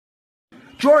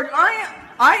George,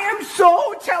 I am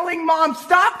so telling Mom,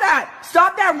 stop that!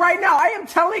 Stop that right now! I am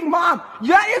telling Mom,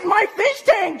 that is my fish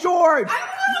tank, George!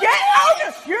 Get out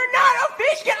of, you're not a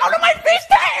fish, get out of my fish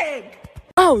tank!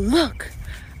 Oh, look!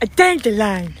 A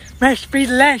dandelion! Must be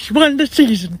the last one of the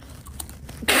season.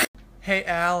 Hey,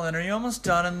 Alan, are you almost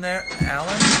done in there?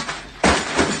 Alan?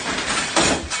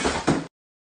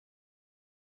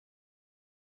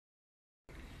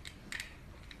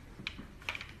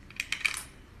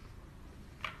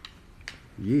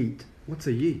 Yeet? What's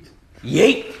a yeet?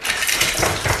 Yeet!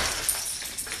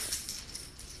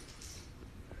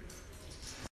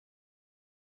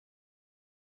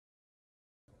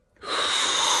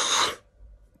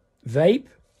 Vape?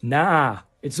 Nah,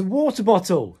 it's a water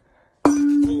bottle.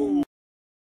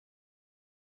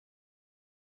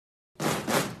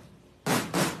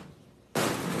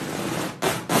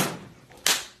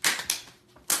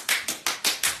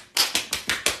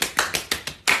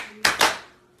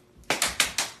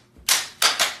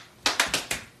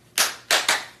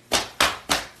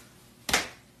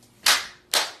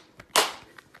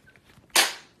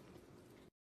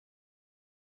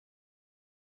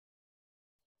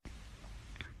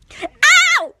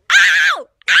 Ow! Ow!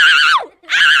 Ow!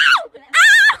 Ow!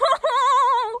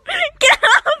 Ow! Get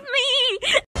off me!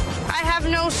 I have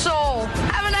no soul.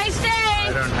 Have a nice day!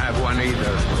 I don't have one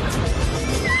either.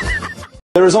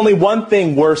 There is only one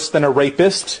thing worse than a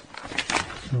rapist.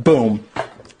 Boom.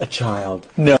 A child.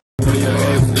 No. Who's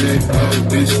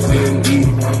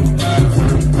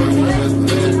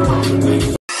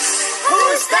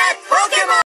that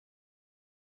Pokemon?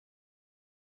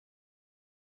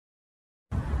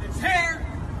 His hair,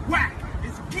 whack.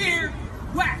 His gear,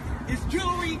 whack. His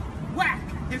jewelry, whack.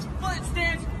 His foot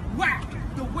stance, whack.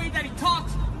 The way that he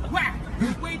talks, whack.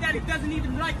 The way that he doesn't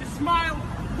even like to smile,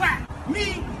 whack.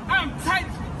 Me, I'm tight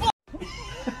as fuck.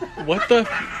 What the?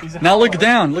 Now look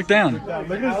down, look down. Look at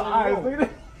his eyes, look at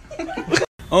it.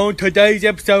 On today's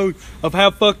episode of How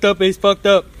Fucked Up Is Fucked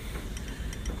Up.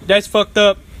 That's fucked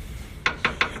up.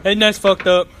 And that's fucked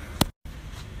up.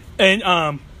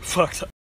 And fucked up.